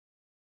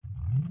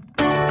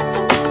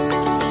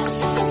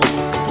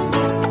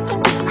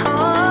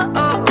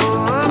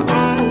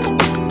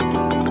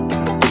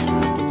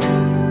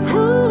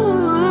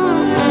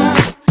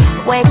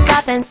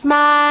laugh and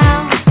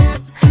smile,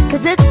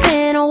 'cause it's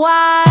been a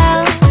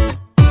while.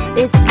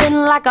 It's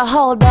been like a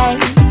whole day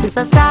since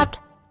I stopped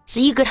so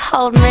you could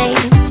hold me.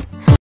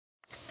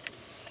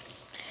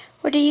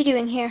 What are you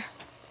doing here?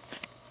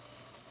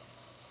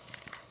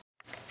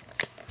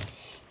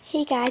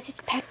 Hey guys, it's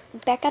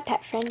Bekah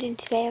PetFriend, and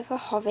today I have a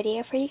haul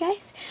video for you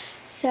guys.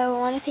 So I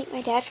want to thank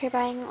my dad for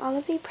buying all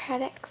of the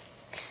products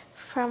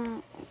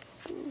from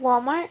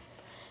Walmart.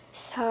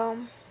 So,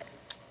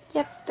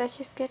 yep, let's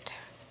just get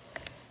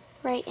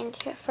right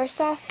into it. First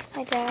off,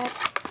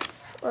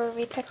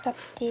 we picked up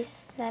these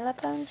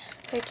Nylabone.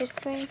 We're just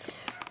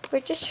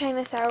trying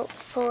this out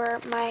for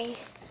my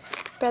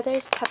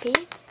brother's puppy,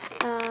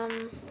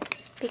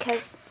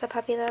 because the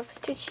puppy loves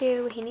to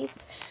chew. He needs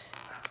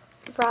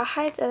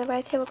rawhides,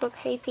 otherwise he will go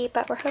crazy,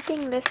 but we're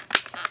hoping this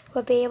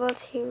will be able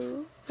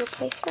to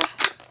replace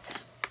rawhides.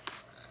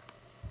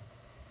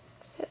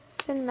 So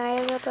it's a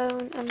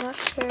Nylabone. I'm not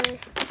sure.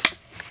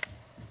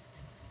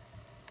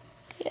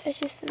 Yeah, it's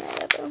just a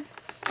Nylabone.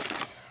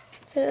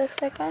 So it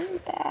looks like on the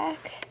back.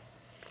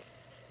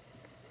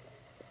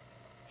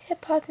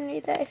 Hit pause and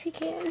read that if you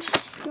can,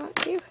 if you want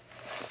to.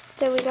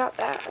 So we got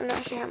that. I'm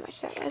not sure how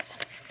much that was.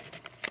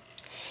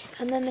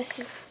 And then this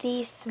is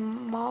the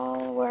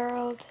Small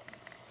World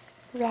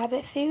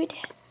rabbit food.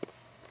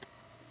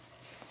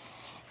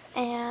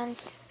 And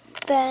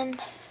then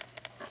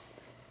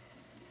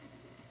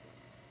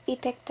we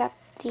picked up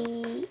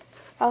the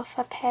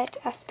Alpha Pet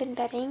Aspen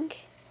bedding,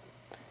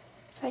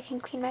 so I can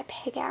clean my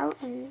pig out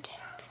and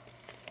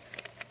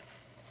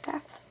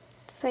stuff.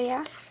 So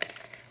yeah,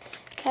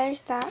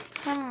 there's that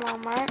from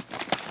Walmart.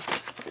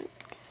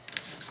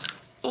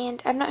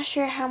 And I'm not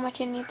sure how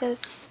much any of those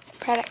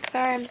products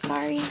are, I'm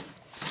sorry.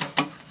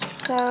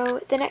 So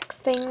the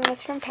next thing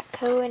was from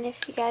Petco, and if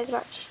you guys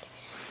watched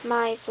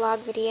my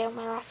vlog video,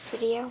 my last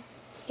video,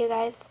 you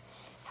guys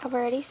have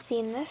already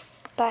seen this,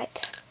 but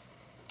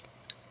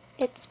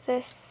it's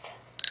this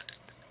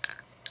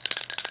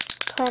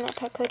Planet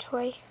Petco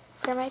toy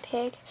for my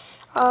pig.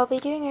 I'll be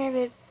doing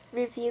a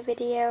review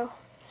video.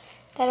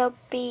 That'll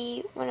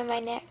be one of my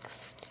next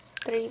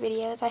 3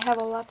 videos. I have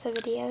lots of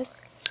videos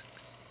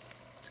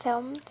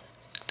filmed,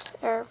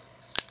 or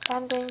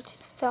I'm going to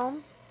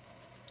film,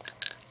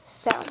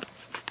 so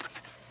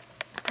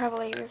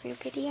probably a review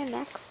video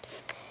next.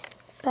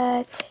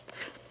 But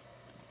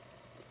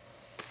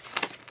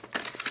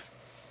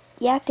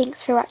yeah,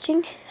 thanks for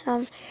watching.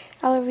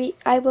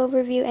 I will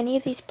review any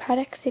of these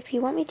products if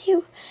you want me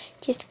to.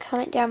 Just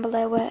comment down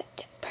below what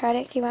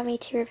product you want me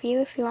to review,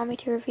 if you want me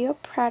to review a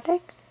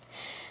product.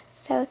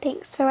 So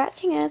thanks for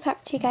watching, and I'll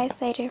talk to you guys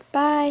later.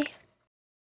 Bye!